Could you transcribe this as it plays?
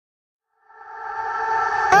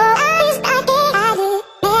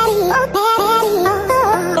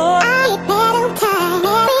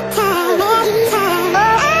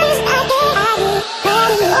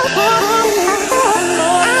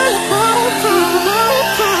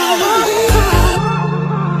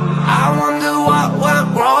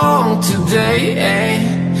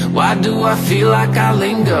Why do I feel like I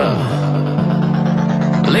linger?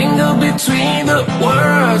 Linger between the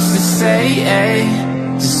words to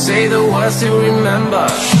say the words to remember.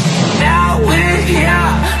 Now we're here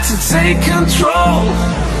to take control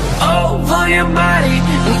over your body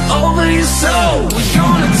and over your soul. We're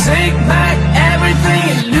gonna take back everything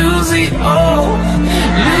and lose it all.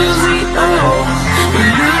 Lose it all.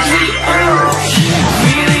 Lose it all.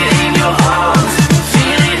 Feel it in your arms,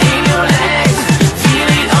 feel it in your legs, feel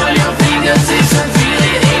it on your fingertips and feel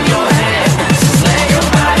it in your head. Just let your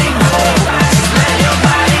body go, just let your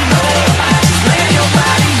body go, just let your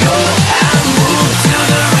body go and move to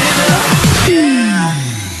the rhythm.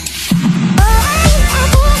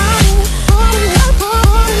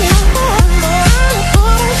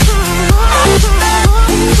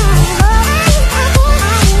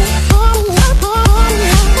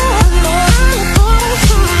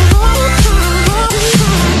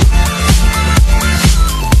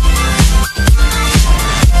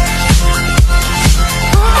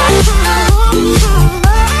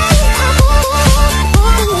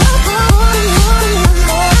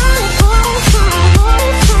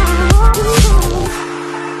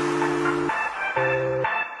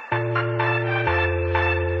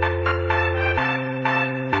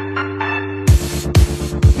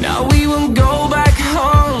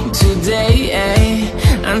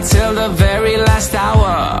 Until the very last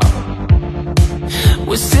hour,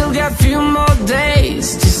 we still got few more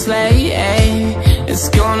days to slay. It's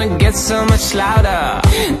gonna get so much louder.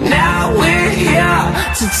 Now we're here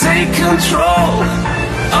to take control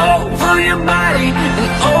over your body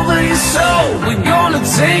and over your soul. We're gonna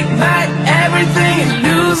take back everything and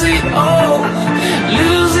lose it all.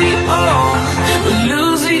 Lose it all.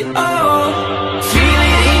 Lose it all. Feel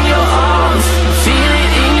it in your arms, feel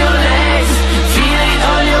it in your legs, feel it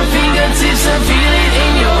on your fingertips and feel it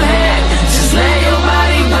in your head. Just let your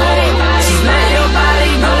body go, just let your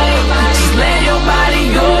body go, just let your body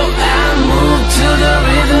go and move to the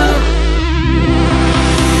rhythm.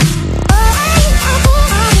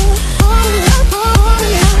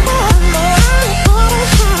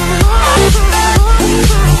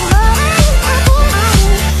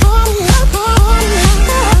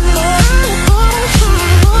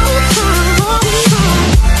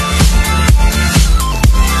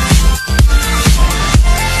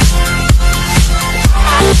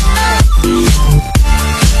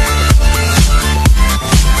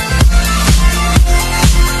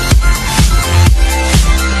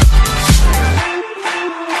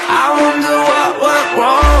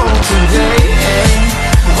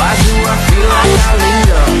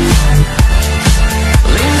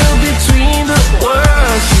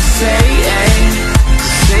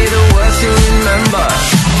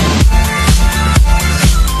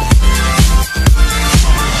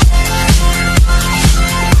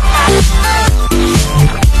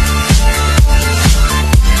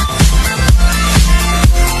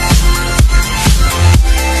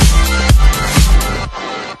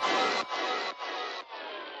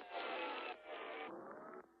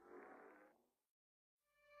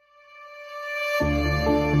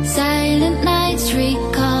 Silent nights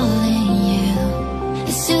recalling you,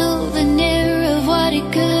 a souvenir of what it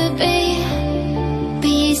could be.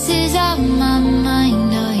 Pieces of my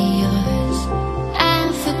mind are yours.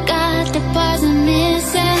 I forgot the parts I'm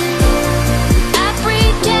missing. I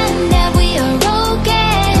pretend that we are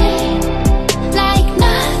okay, like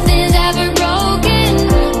nothing's ever broken.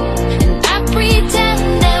 And I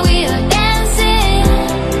pretend that we are dancing,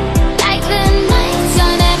 like the nights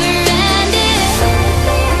are never ending.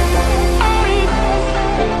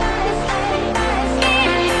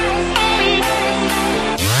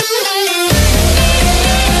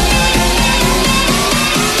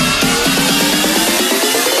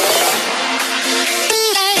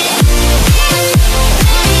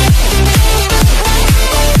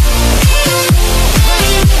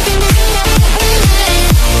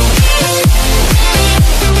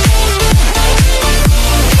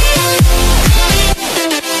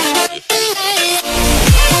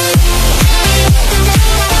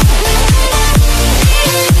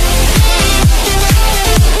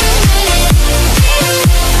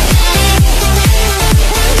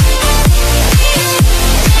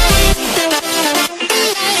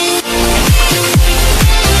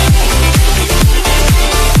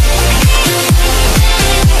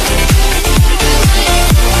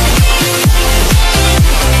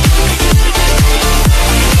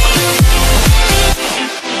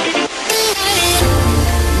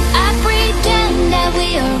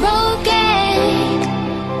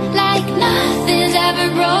 Nothing's ever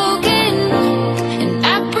broken, and I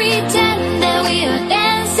pretend that we are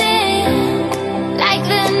dancing like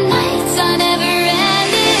the night.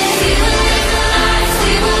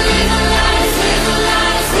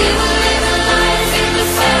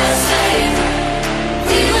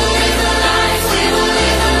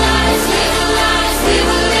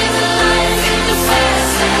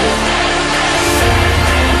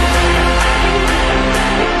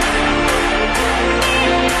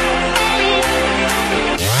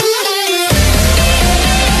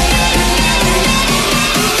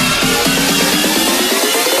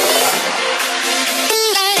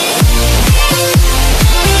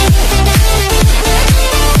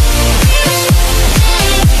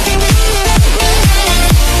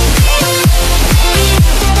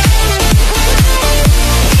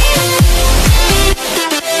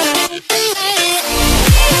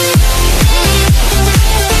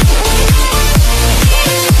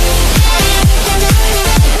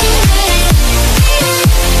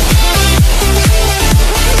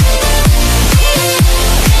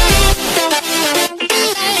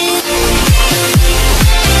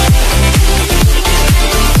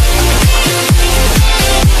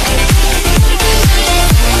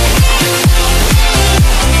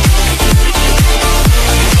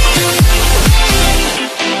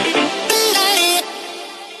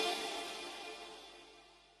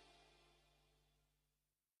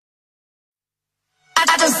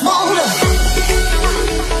 just wanna.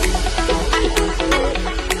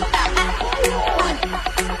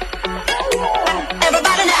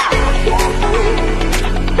 Everybody now.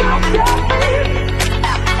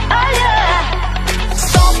 Oh yeah.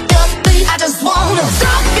 Stop your feet. I just wanna.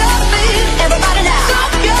 Stop your feet. Everybody now.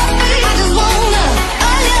 Stop your feet. I just wanna.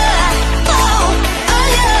 Oh yeah. Oh, oh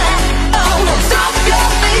yeah. Oh no. Stop your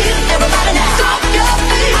feet. Everybody now. Stop your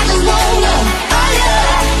feet. I just wanna. Oh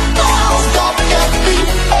yeah. Oh, stop your feet.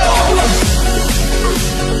 Oh no.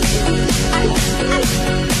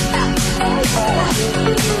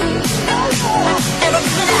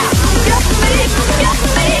 Everybody now. Your feet. Your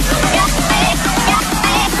feet. Your feet. Your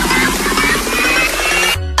feet.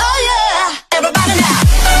 Oh yeah. Everybody now.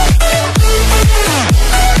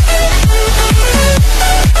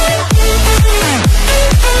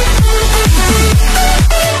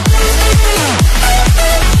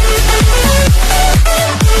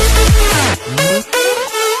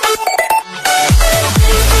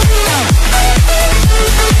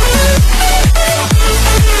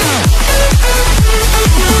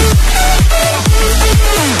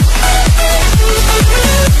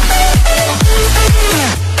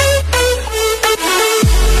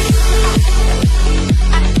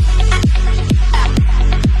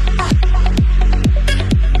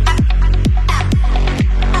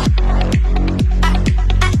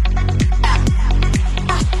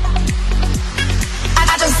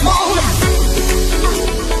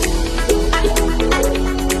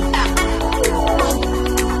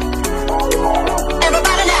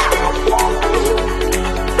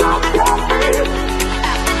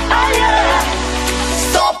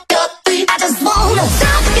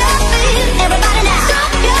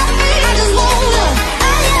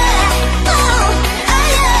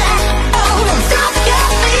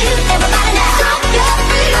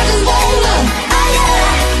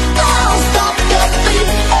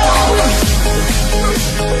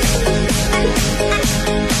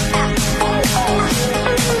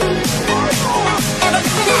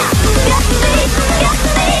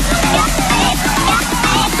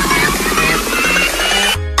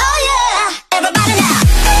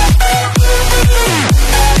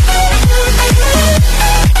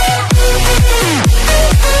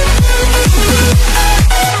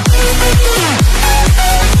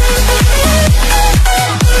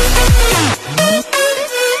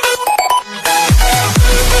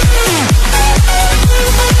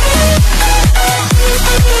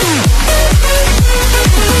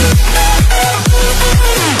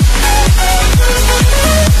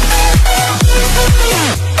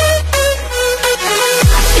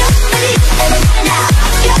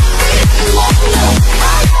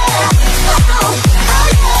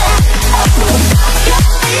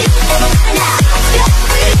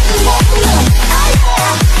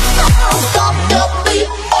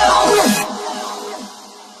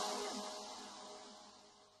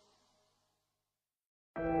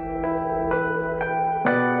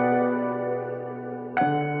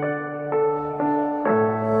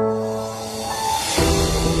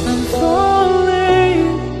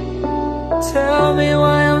 Tell me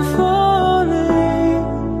why I'm falling.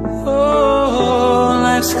 Oh,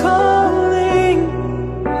 life's calling,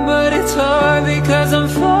 but it's hard because I'm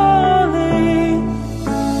falling.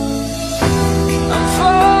 I'm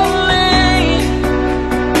falling.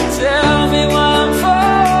 Tell me why I'm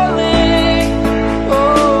falling.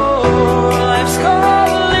 Oh, life's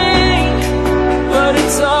calling, but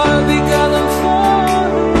it's hard because I'm falling.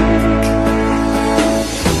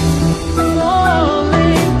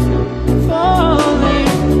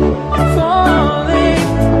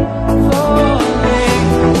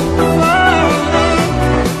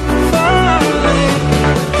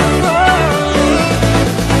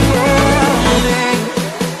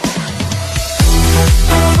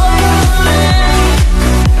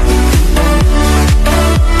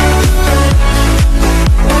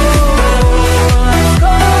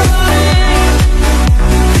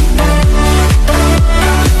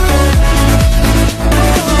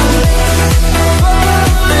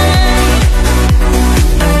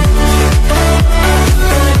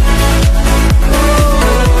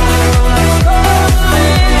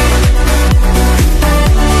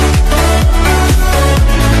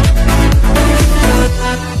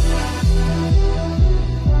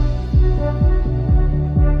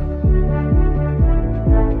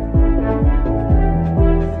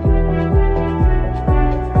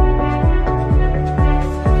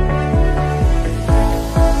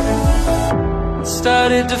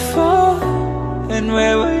 Started to fall, and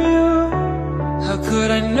where were you? How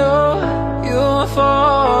could I know you were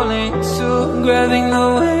falling too? Grabbing the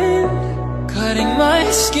wind, cutting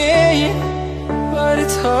my skin, but but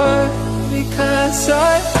it's hard because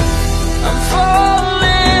I'm falling